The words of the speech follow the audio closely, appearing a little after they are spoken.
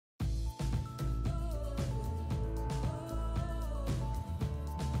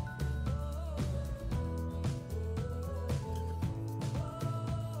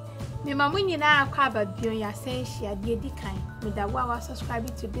Me mamunyi na akwaba bion ya sensia de dikan. Me da wa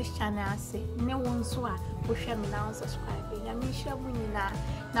subscribe to this channel say ne won so a wo hwe me na subscribe. Ya me hwe munyina.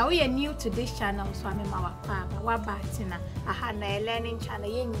 Na we are new to this channel so am ma wakwaba wa batina. Aha na learning channel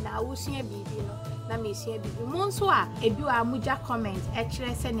ye nyina wo sua bibi no. Na me sua bibi. Mo so a ebi wa amuja comment e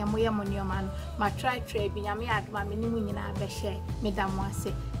kire se ne moye mo nioma no. Ma try bi nyame adoma me ni munyina be share. Me da mo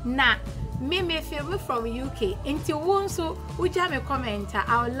ase. Na me film from UK. Into one so uja me commenter.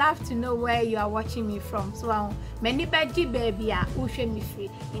 I would love to know where you are watching me from. So many baby a ushe me free.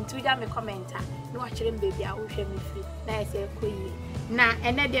 Into uja me commenter. No watching baby a ushe me free. Na ese koyi. Na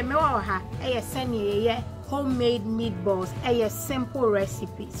ene de me wa ha. Eye seni ye homemade meatballs. Eye simple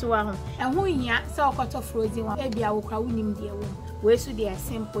recipe. So and who nya se okoto frozen one. Ebi a wokra wunim de wom. We so they are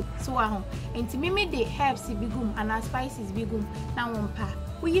simple. So into me the herbs bigum and spices bigum. Na wompa.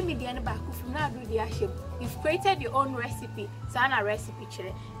 We me the back from now do the aship. You've created your own recipe. Sana recipe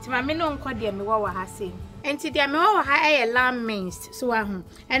chere. Ti ma me no nko de me wa ha say. Enti de me wa ha lamb minced. So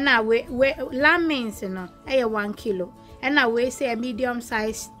and now we lamb minced no 1 kilo. And now we say a medium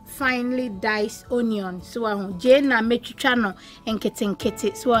size finely diced onion. So Jane na metwitwa no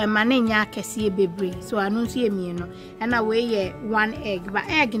enkete. So e ma na nya akese bebre. So anu so emi no. And now we 1 egg. But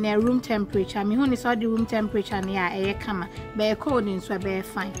egg na room temperature. Me hu ni so the room temperature na ya kama. Be cold nso be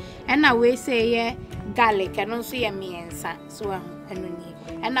fine. And now we say garlic and so miensa. So anu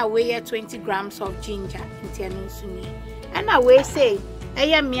ni. And now we 20 grams of ginger. Nti anu so ni. And now we say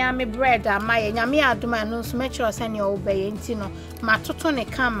Miami bread my nyame adoma no so make sure say ne obey nti no matoto ne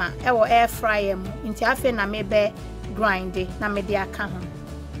kama e wo air fryer mu nti afi na me be grind na me de aka ho.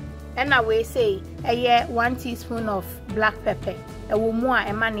 And we say 1 teaspoon of black pepper e wo mu a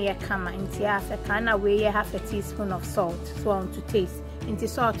e ma ne kama nti afi kana we 1/2 teaspoon of salt so on to taste nti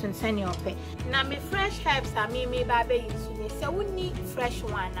salt and send your pay. Na me fresh herbs a me ba be use ni say we need fresh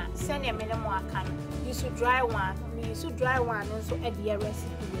one na send me no aka no you should dry one. You should dry one and so add the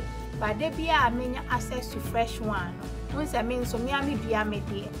recipe. But there be a many access to fresh one. Once I mean so me dua me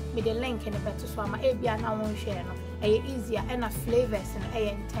the link in the better so my ebia na won share no. Easier and a flavors and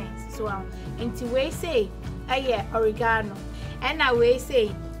intense. So into we say oregano and I we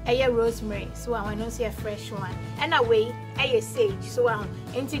say rosemary. So I want to say a fresh one. And away sage. So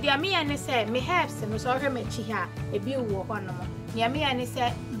into the me and say me herbs and so me chiha e bi wo hono. Me and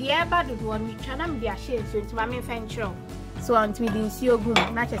say the bad one we try na me share so into my me fencho. So until me din see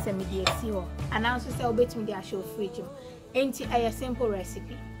ogum na chese me dey see wo. And also say obetimi dey show fridge. Into a simple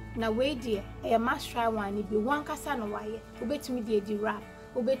recipe. Na we dey a must try one be one kasa no waye. Obetimi dey di wrap.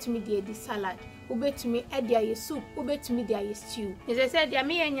 Obetimi dey di salad. Obetumi edi aye soup, obetumi di aye stew. As I said, ya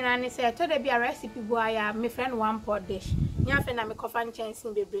me nyina ne say to dey be a recipe boy ya me friend one pot dish. Nya fe na me kofa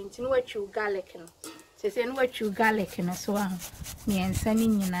nchensin bebre nti no watchu garlic no. Say no watchu garlic no so me ensa ni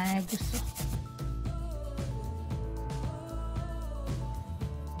nyina aguso.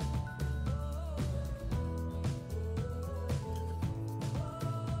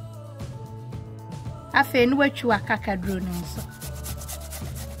 Afe no watchu akakadro no so.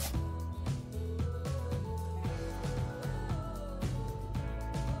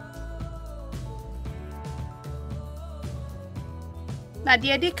 Na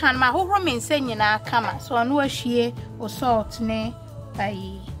de de kan ma hohoro me nse nyina kama so no ahwie o salt ne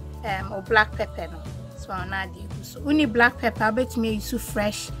o black pepper no so na de so uni black pepper betime use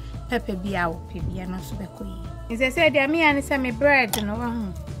fresh pepper bia o pe bia no so bekoyi nse se de me an se me bread no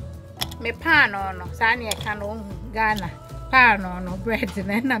hu me pan no sa na e kan no hu Ghana pan no bread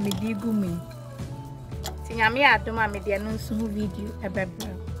na me di gu mi tinya me adoma me de no so video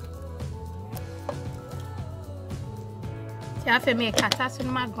ebebra. I have me cut as in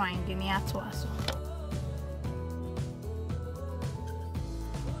my grind in the atwas.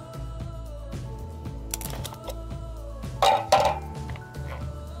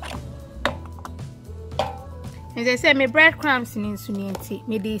 As I say, me breadcrumbs in insunity,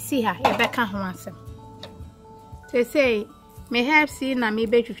 me de see her, a becca handsome. They say, me have seen a me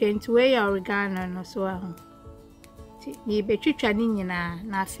bet you into way oregano no so. Me bet you traning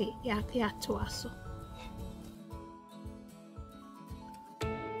na fe yak to us.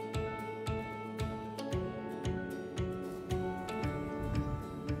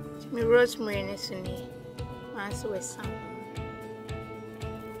 Me rosemary ne suni manso wesam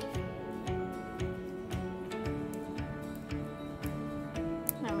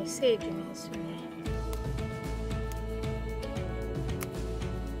na me sage ne suni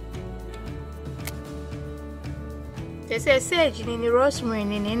they say sage ni rosemary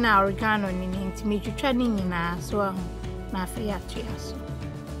ni na oregano ni nti me twitwa ni nyina so na afa ya so.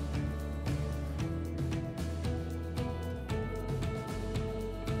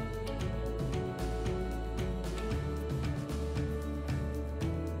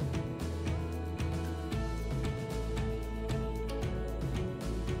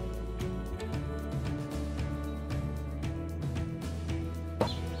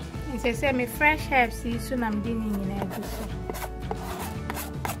 nti say me fresh herbs yi so na mde ni nyina egu so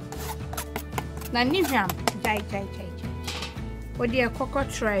na ni hwam jai o de cocoa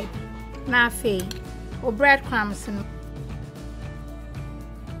tray na afi o bread crumbs no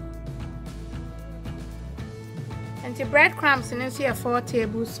anti bread crumbs no so 4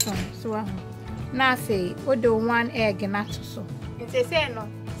 tablespoons so na afi o de 1 egg na to so nti say no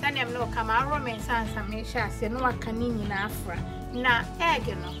sani am no kama ro men sansa me sha se no aka ni nyina afra na egg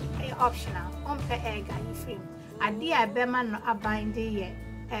no optional on per egg ayi free ade a be ma no abind ye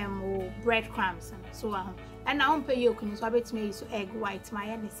bread crumbs so and on per yolk no so abetime use egg white my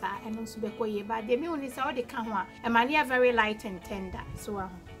any sa and so be koye ba de me oni sa o de ka ho a ma ne very light and tender so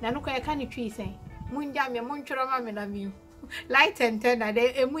na no ko ye ka ni twi sen munja me montworo ma me na mi light and tender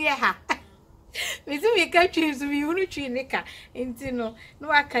de emu ye ha Mizu mi ka twi so mi hunu twi ne ka enti no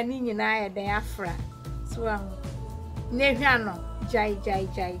aka ni nyina ya den afra so ne hwa no jai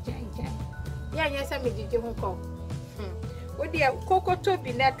ya nyesa me jije hu ko wo de kokoto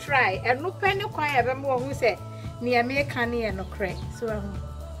bi na try eno pani kwan ya be mo hu se ne ya me ka ne no kre so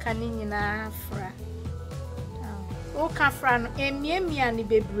ka ni nyina afra o ka fra no emiemia ni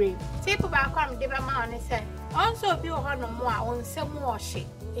bebre tipo ba kwa me de ba ma one se onso bi ho no mo a onsem wo hye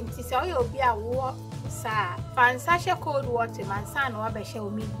enti se oyo obi a wo sa fansa hye cold water mansa na wa be hye o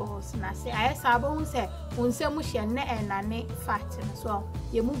meatballs na se ayesa abo hu se onsem hye na enane fat no so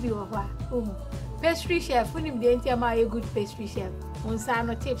ye mu bi wo ho a pastry chef unim de enti ama a good pastry chef onsa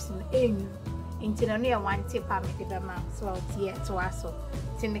no tips no enyu enti no ye one tip a me de ba ma so tie to aso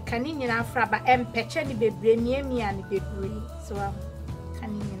tin kani nyina afra ba empeche ni bebre miemia ni bebre so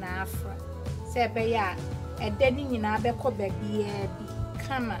kani nyina afra se be ya edeni nyina be ko ba bi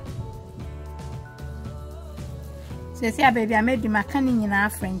kama se baby amedi makani nyina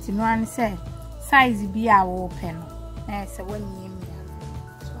afra nti no an se size bi a wo pe no se woni mi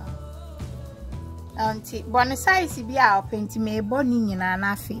anti bon size bi a wo pe nti me bo ni nyina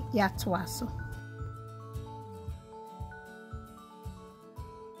na afi ya to aso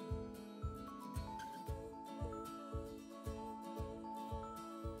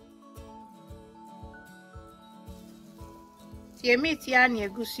tie meat ya na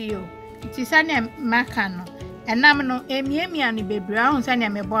egusi yo nti sane maka no enam no emiemia ni bebre ahun sane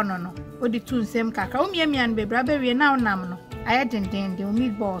me bono no odi tu nsem kakra omiemia ni bebre abewie na onam no aye dendende o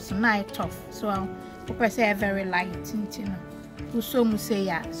meatballs na aye tough so o pese very light nti no uso mu say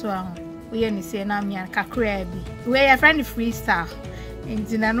ya so we ye ni say na mia kakra bi we ya friend freestyle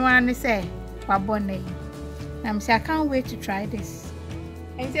nti na no an say wabona yi na me say I can't wait to try this.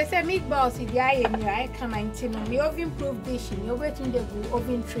 And they say meatballs if you are new, I come and tell me oven proof dish. You wait in the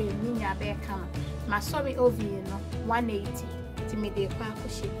oven tray, me ya bear come. My sorry oven, 180. To me, they quack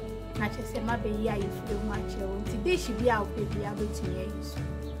ship. Not just say my baby, I feel much. Today she be out, baby, I bet to use.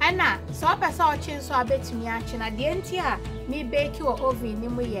 And now, so I saw a chance, so I bet to me action at the end here. Me bake your oven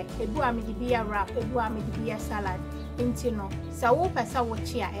in my year. A boy me to be a wrap, a boy me to be a salad. Intino, so what I saw what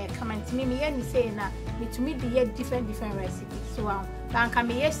chair, come and to me, and say now, me to me the different recipes. So Banka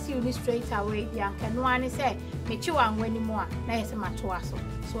me yes you straight away Bianca no one say me chiwa ngwe ni mo a na yese matoaso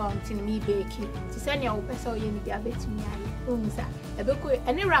so until me bake to send your person ye me dia betumi ayi unsa ebeko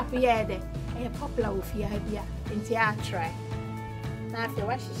any wrap ye de e popular wo fia bia nti a try na after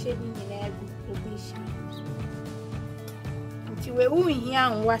wa hihye ni nyina egu obishi nti we unhia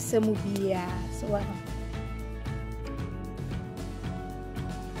nwasem bia so wa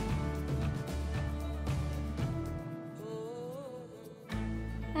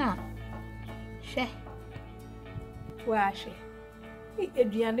Washi.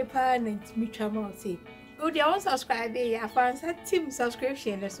 Eduane pa na ntimi twama o say. O dey on subscribe ya fansa team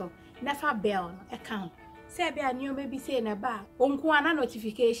subscription so. Never bell no account. Say be anyo be say na ba. Onko ana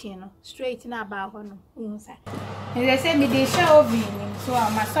notification no straight na ba ho no. Unsa. And they say me dey share oven so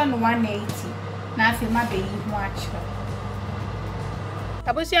my son 180. Na afi ma be yi ho achiro.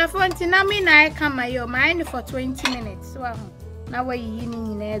 Abusia fonti na me na I come yo mine for 20 minutes so na wa yi ni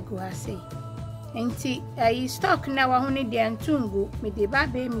nyina egu ase. Enti I stock na wa huni de antungu me de ba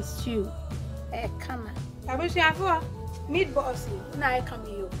be mi stew kama abusia fo meatballs na I come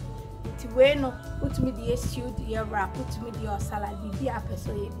yo enti we no utumi de stew de wrap utumi de salad bi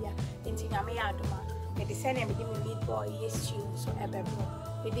apeso ye bia enti nyame ya adoma me de sene me de meatball ye stew so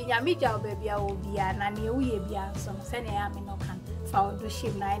ebebo me de nyame ja oba bia obia na ne ewuye bia so sene ya me no kan fa odo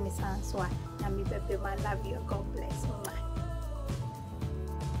shim na any sans so nyame bebe man love you God bless you.